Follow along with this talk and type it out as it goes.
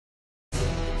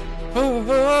Oh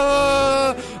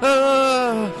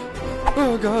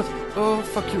god. Oh,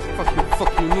 fuck you, fuck you,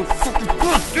 fuck you, no, fuck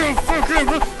you, fuck you,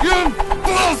 you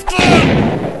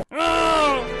bastard!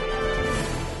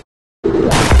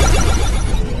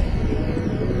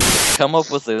 Come up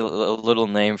with a little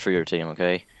name for your team,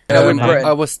 okay?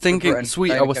 I was thinking,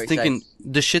 sweet, I was thinking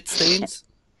the shit stains.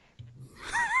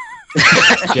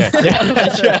 Yeah.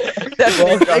 That's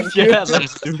well, thank you.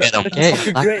 Okay.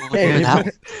 Great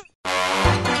name.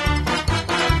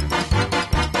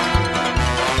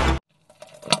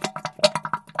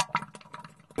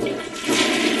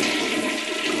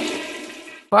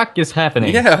 Fuck is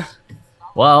happening? Yeah.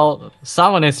 Well,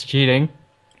 someone is cheating.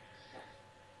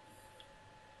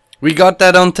 We got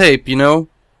that on tape, you know?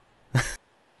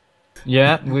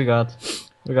 Yeah, we got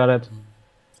it.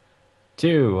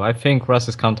 2. I think Russ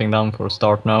is counting down for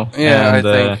start now. Yeah, and,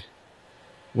 I think.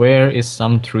 Where is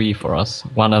some 3 for us?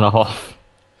 1.5.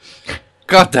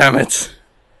 God damn it.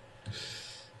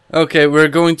 Okay, we're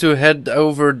going to head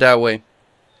over that way.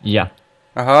 Yeah.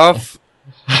 A half.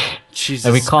 Jesus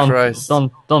and we can't, Christ.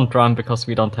 Don't run because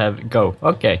we don't have go.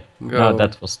 Okay. Go. No,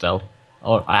 that was stealth.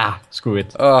 Or screw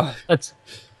it. Let's.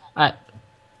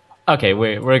 Okay,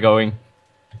 we're going.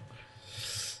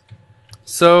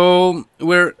 So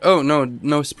we're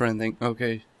no sprinting.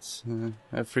 Okay,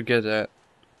 I forget that.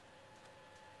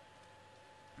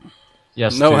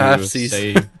 Just no to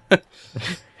halfsies.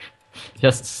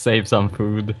 Just save some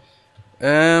food.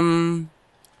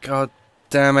 God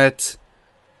damn it.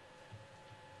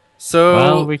 So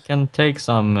well, we can take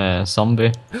some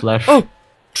zombie flesh. Oh,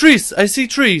 trees! I see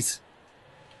trees.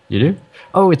 You do?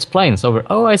 Oh, it's planes over.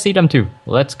 Oh, I see them too.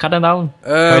 Let's cut them down.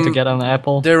 Try to get an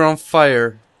apple. They're on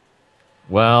fire.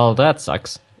 Well, that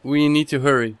sucks. We need to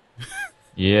hurry.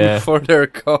 Yeah. Before they're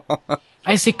gone.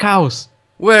 I see cows.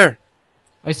 Where?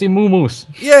 I see moo-moos.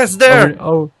 Yes, there.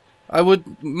 Oh. I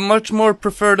would much more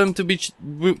prefer them to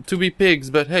be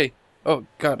pigs, but hey. Oh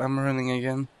God, I'm running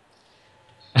again.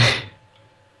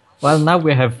 Well, now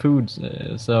we have food,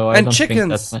 so I don't think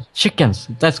that's chickens.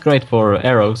 That's great for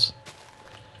arrows.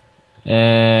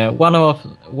 One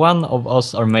of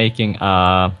us are making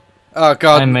a. Oh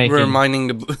God, we're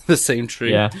mining the same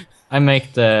tree. Yeah, I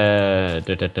make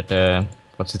the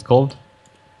what's it called?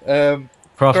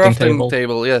 Crafting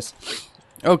table. Yes.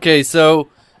 Okay, so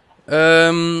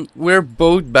we're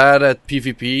both bad at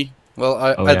PvP.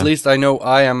 Well, at least I know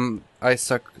I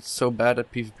suck so bad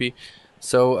at PvP.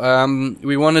 So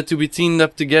we wanted to be teamed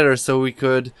up together so we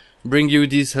could bring you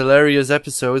these hilarious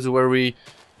episodes where we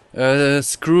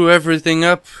screw everything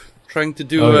up trying to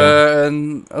do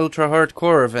an ultra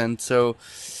hardcore event. So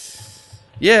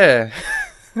yeah.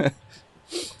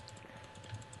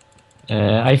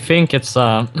 I think it's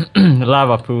a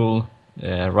lava pool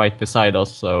right beside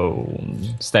us, so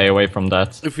stay away from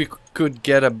that. If we could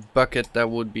get a bucket,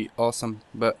 that would be awesome.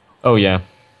 But oh yeah.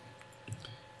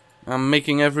 I'm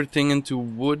making everything into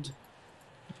wood.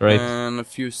 Right. And a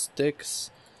few sticks.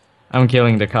 I'm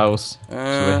killing the cows, so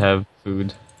we have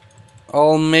food.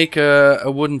 I'll make a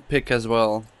wooden pick as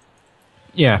well.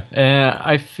 Yeah,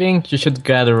 I think you should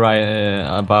gather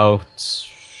about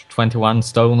 21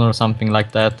 stone or something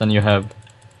like that, and you have...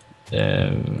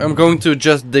 I'm going to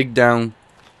just dig down.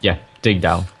 Yeah, dig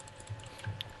down.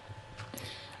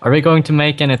 Are we going to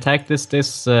make any tactics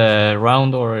this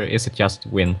round, or is it just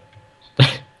win?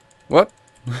 What?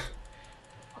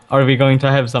 Are we going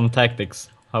to have some tactics,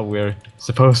 how we're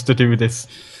supposed to do this?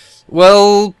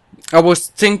 Well, I was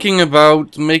thinking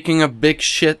about making a big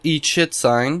eat shit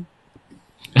sign.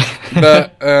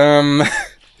 But,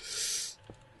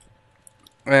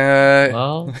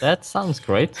 well, that sounds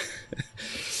great.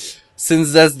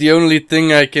 Since that's the only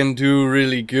thing I can do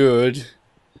really good,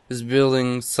 is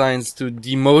building signs to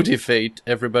demotivate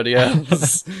everybody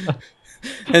else.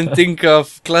 And think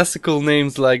of classical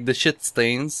names like the shit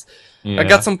stains. Yeah. I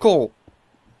got some coal.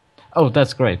 Oh,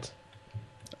 that's great.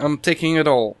 I'm taking it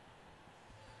all.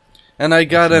 And I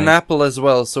got an apple as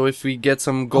well, so if we get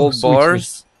some gold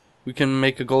bars, we can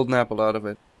make a golden apple out of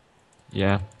it.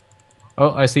 Yeah.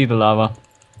 Oh, I see the lava.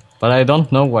 But I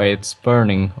don't know why it's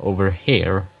burning over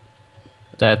here.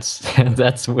 That's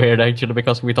that's weird actually,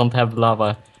 because we don't have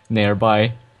lava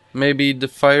nearby. Maybe the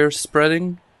fire's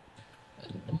spreading?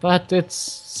 But it's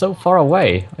so far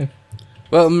away.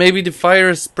 Well, maybe the fire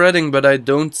is spreading, but I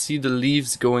don't see the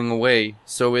leaves going away.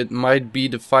 So it might be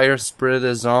the fire spread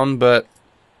is on, but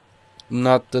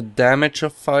not the damage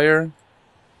of fire.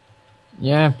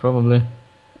 Yeah, probably.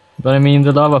 But I mean,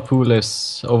 the lava pool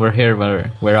is over here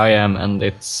where I am, and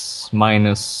it's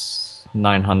minus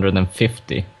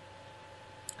 950.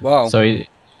 Wow. So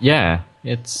yeah,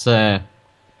 it's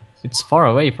far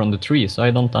away from the tree, so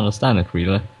I don't understand it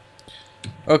really.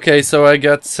 Okay, so I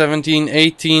got 17,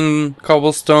 18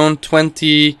 cobblestone,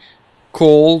 20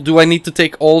 coal. Do I need to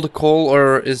take all the coal,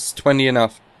 or is 20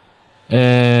 enough?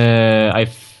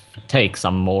 Take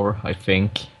some more, I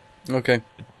think. Okay.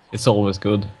 It's always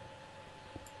good.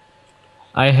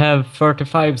 I have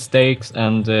 35 steaks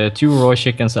and 2 raw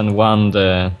chickens and 1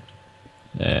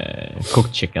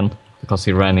 cooked chicken because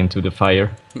he ran into the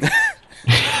fire.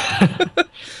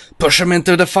 Push him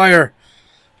into the fire!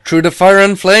 Through the fire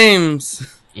and flames!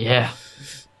 Yeah.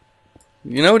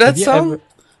 You know that Have you song? ever-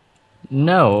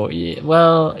 No,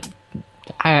 well,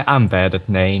 I'm bad at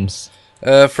names.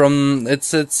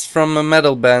 It's from a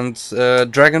metal band,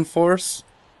 Dragon Force.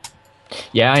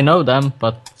 Yeah, I know them,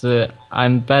 but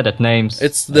I'm bad at names.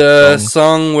 It's the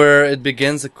song where it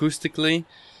begins acoustically.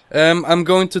 I'm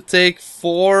going to take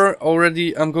 4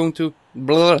 already. I'm going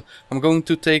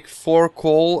to take 4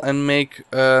 coal and make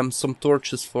some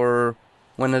torches for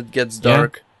when it gets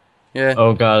dark. Yeah.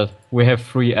 Oh god, we have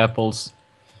 3 apples.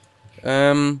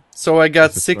 So I got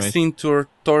This is 16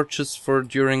 torches for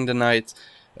during the night.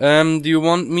 Do you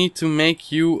want me to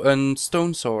make you a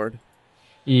stone sword?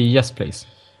 Yes, please.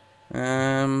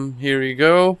 Here you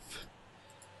go.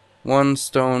 1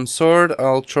 stone sword.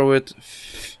 I'll throw it.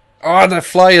 Oh, the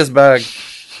fly is back.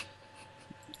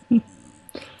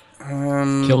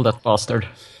 Kill that bastard.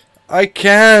 I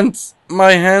can't.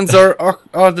 My hands are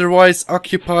otherwise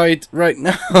occupied right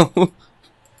now.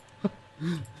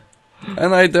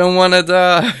 And I don't want to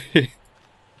die.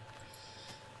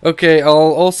 Okay,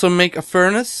 I'll also make a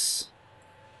furnace.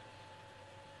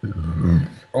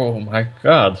 Oh my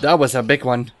god. That was a big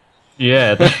one.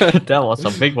 Yeah, that was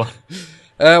a big one.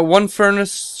 1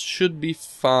 furnace should be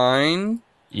fine.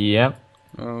 Yeah.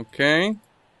 Okay.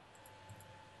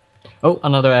 Oh,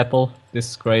 another apple. This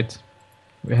is great.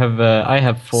 We have. I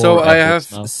have 4. So I have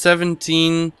apples now.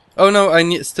 17. Oh no,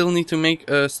 I still need to make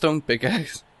a stone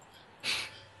pickaxe.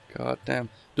 God damn.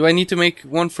 Do I need to make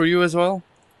one for you as well?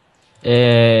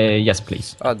 Yes,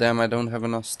 please. Oh damn, I don't have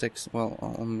enough sticks. Well,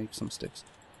 I'll make some sticks.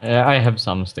 I have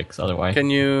some sticks. Otherwise. Can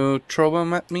you throw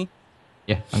them at me?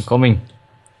 Yeah, I'm coming.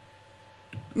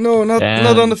 No, not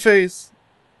on the face.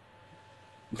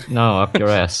 No, up your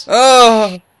ass.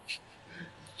 Oh.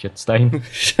 Shit stain.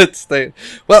 Shit stain.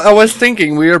 Well, I was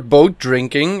thinking we are both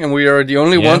drinking, and we are the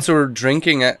only ones who are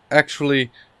drinking. Actually,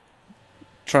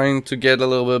 trying to get a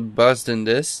little bit buzzed in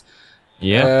this.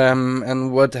 Yeah.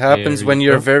 And what happens There when you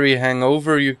you're go. very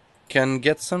hangover? You can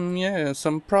get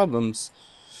some problems.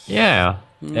 Yeah.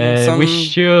 Some We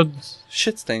should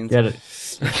shit stains. get it.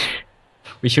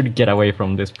 We should get away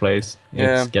from this place.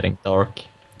 Yeah. It's getting dark.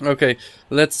 Okay,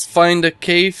 let's find a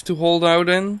cave to hold out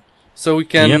in, so we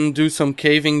can do some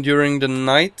caving during the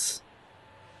night.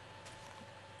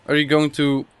 Are you going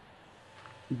to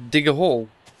dig a hole?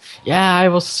 Yeah, I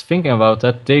was thinking about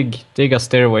that. Dig a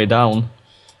stairway down.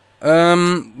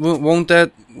 Won't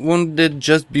it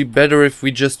just be better if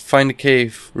we just find a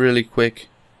cave really quick?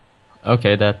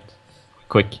 Okay, that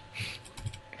quick.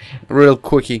 Real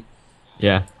quickie.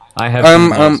 Yeah, I have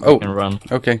so I can run.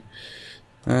 Okay.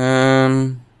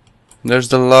 There's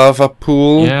the lava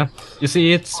pool. Yeah, you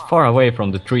see, it's far away from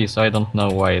the tree, so I don't know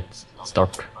why it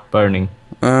started burning.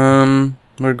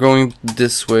 We're going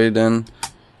this way then.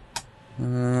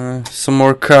 Some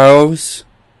more cows.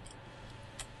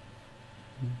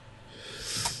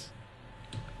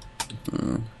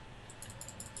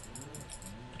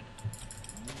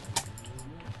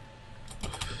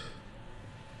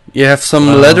 You have some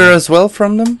leather as well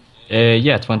from them?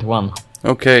 Yeah, 21.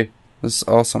 Okay, this is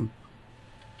awesome.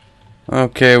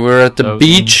 Okay, we're at the So,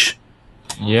 beach.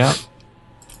 Yeah.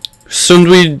 Shouldn't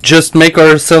we just make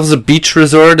ourselves a beach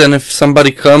resort, and if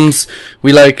somebody comes,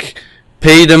 we like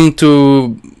pay them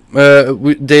to...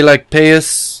 they like pay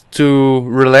us to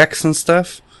relax and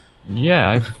stuff? Yeah,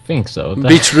 I think so.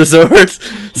 Beach resort,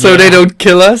 so they don't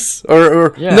kill us?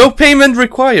 Or Yeah. no payment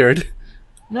required?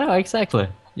 No, exactly.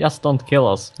 Just don't kill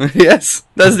us. Yes,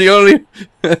 that's the only...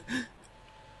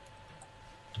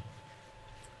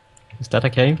 Is that a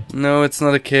cave? No, it's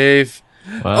not a cave.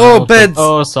 Well, Oh, beds!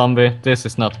 Oh, zombie. This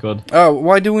is not good. Oh,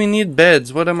 why do we need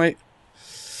beds? What am I...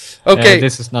 Okay,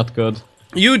 This is not good.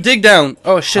 you dig down.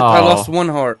 Oh shit, I Oh. lost 1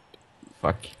 heart.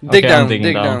 Fuck. Dig Okay, down, I'm digging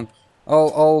dig down.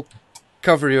 I'll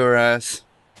cover your ass.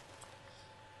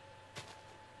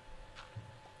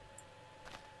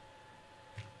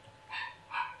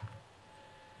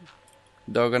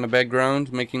 Dog on the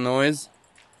background making noise.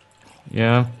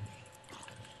 Yeah,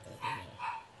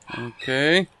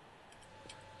 Okay.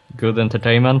 good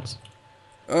entertainment.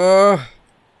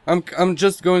 I'm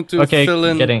just going to Okay, fill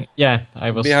in Yeah,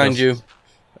 I was behind just- you.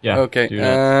 Yeah. Okay, do that.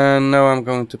 and now I'm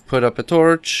going to put up a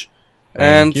torch. Thank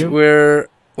And you. we're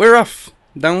We're off.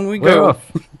 Down we We're go.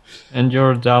 off. And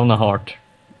you're down a heart.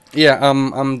 Yeah,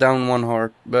 I'm down 1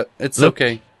 heart, but it's Look.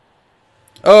 okay.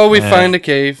 Oh, we find a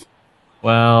cave.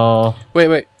 Well...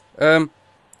 Wait.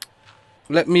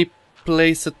 Let me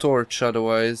place a torch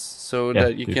otherwise, so Yeah,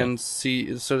 that you do can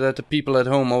see, so that the people at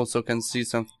home also can see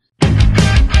something.